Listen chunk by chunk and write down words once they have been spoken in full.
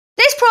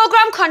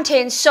programme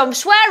contains some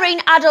swearing,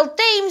 adult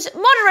themes,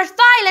 moderate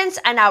violence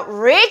and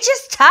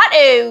outrageous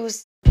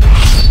tattoos.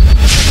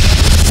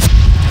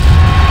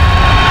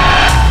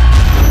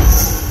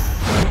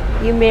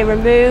 You may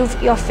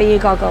remove your fear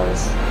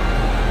goggles.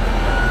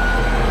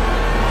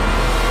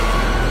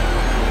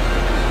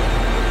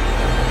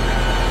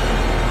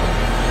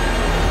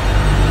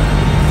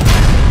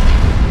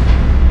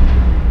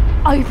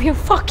 Are you being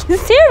fucking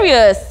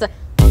serious?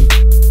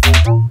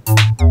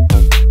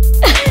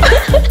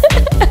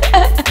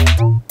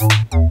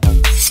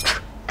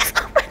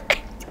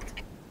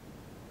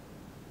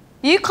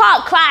 You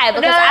can't cry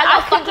because I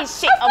got fucking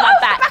shit on my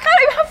back. I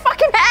can't even have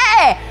fucking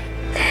hair.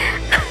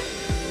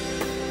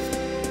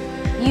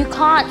 You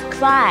can't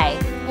cry.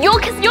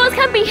 Yours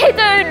can be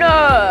hidden.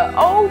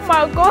 Oh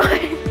my God.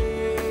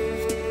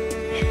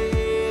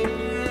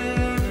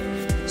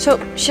 So,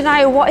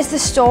 Sheniya, what is the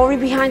story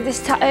behind this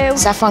tattoo?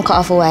 Saffron cut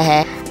off all her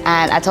hair,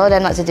 and I told her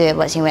not to do it,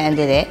 but she went and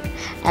did it.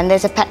 And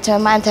there's a pact to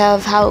remind her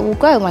of how it will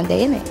grow one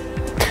day, isn't it?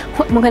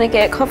 What am I going to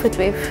get it covered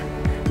with?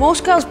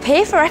 Most girls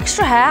pay for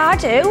extra hair, I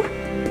do.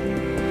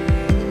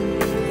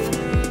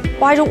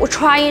 Why don't we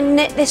try and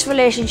knit this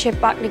relationship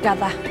back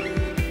together?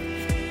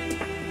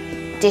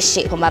 This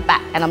shit on my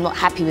back, and I'm not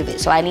happy with it,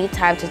 so I need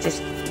time to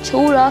just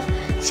chill off,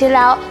 chill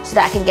out, so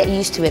that I can get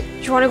used to it.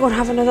 Do you want to go and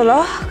have another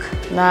look?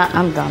 Nah,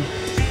 I'm done.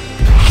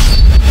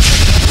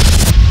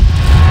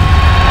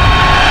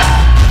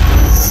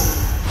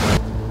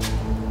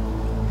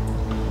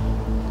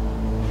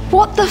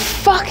 What the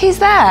fuck is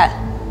that?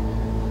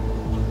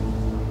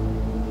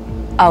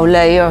 Oh,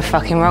 Lou, you're a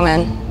fucking wrong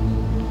un.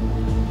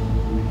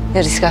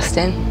 You're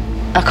disgusting.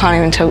 I can't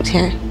even talk to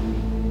you.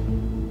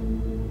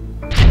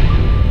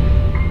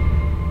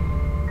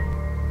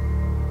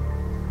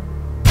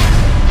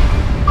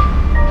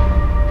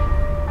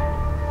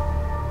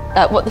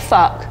 What the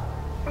fuck?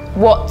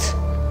 What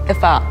the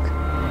fuck?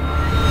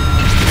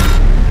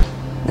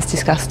 That's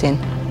disgusting.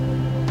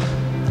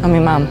 I'm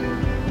your mum.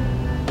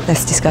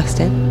 That's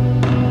disgusting.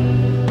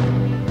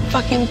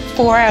 Fucking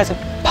 4 hours of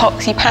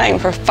poxy pain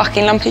for a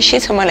fucking lump of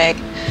shit on my leg.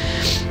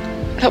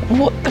 Like,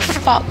 what the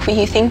fuck were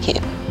you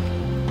thinking?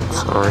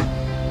 Sorry.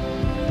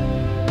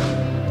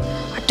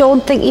 I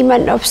don't think he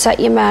meant to upset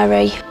you,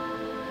 Mary.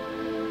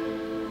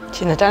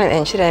 Shouldn't have done it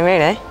then, should I,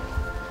 really?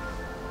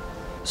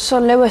 So,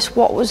 Lewis,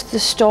 what was the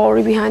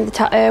story behind the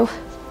tattoo?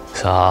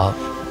 So,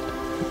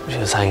 she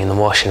was hanging the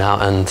washing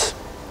out and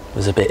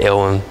was a bit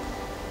ill and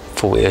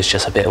thought it was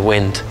just a bit of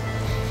wind.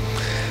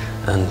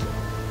 And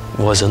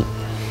wasn't.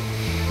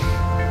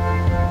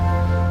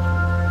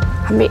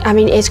 I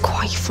mean, it's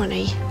quite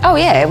funny. Oh,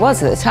 yeah, it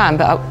was at the time,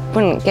 but I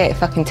wouldn't get it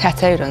fucking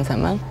tattooed on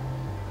someone.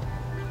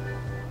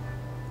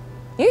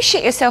 You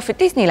shit yourself at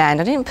Disneyland.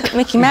 I didn't put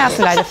Mickey Mouse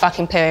a load of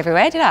fucking poo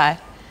everywhere, did I?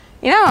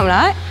 You know what I'm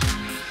like?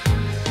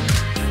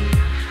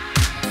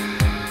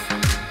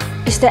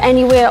 Is there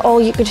any way at all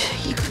you could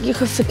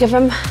forgive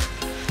him?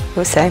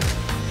 We'll see.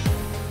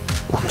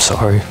 I'm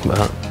sorry,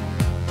 but...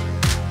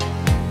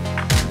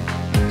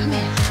 Come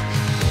here.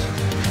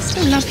 I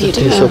still love you,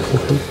 don't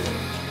I?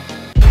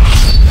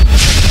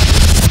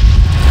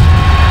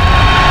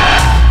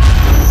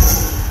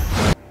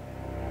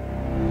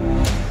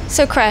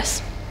 So,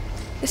 Chris,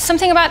 there's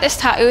something about this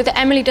tattoo that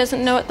Emily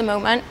doesn't know at the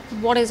moment.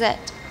 What is it?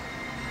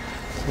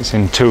 It's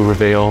in 2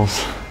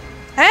 reveals.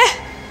 Eh?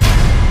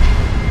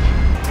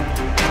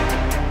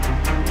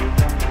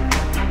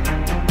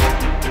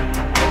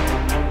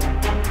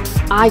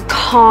 I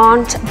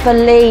can't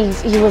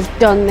believe you have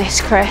done this,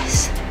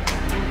 Chris.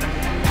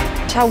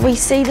 Shall we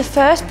see the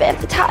first bit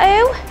of the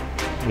tattoo?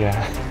 Yeah.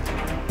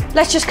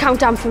 Let's just count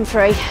down from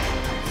 3.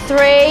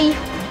 3,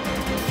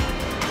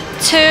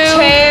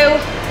 2,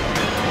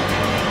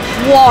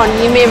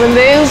 1. You may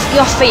remove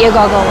your fear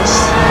goggles.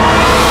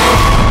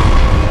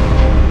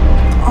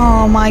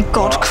 Oh my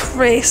God,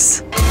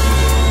 Chris.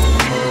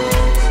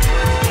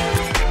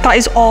 That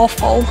is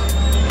awful.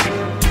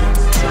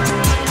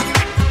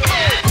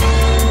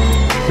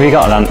 We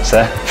got an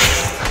answer.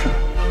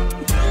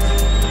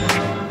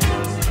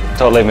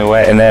 Don't leave me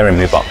waiting there in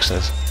my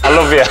boxes. I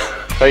love you.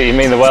 But you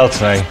mean the world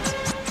to me.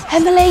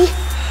 Emily,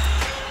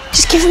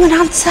 just give him an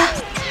answer.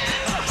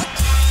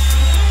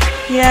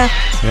 Yeah.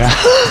 Yeah.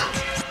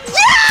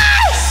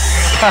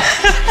 Yes!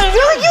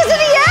 You're using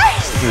a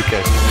yes?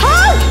 Okay.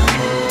 Hug!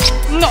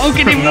 I'm not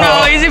hugging him,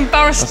 no. He's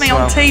embarrassed me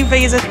on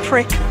TV as a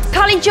prick.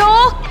 Carly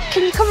Joe,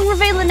 can you come and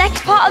reveal the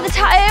next part of the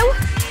tattoo?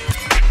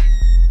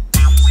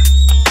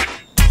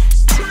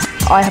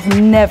 I have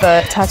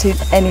never tattooed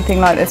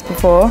anything like this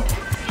before.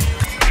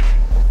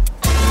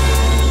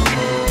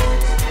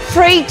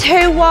 3,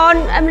 2, 1.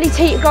 Emily,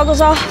 take your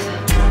goggles off.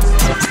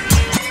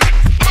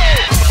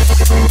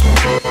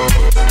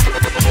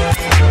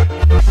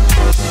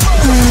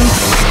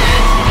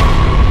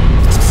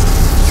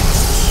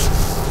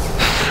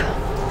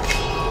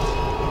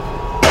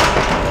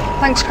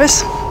 Thanks,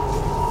 Chris.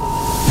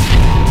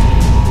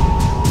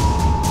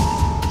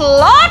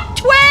 Plot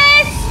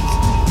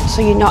twist!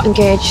 So you're not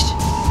engaged?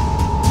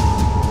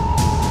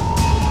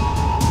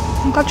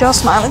 I'm glad you're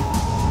smiling.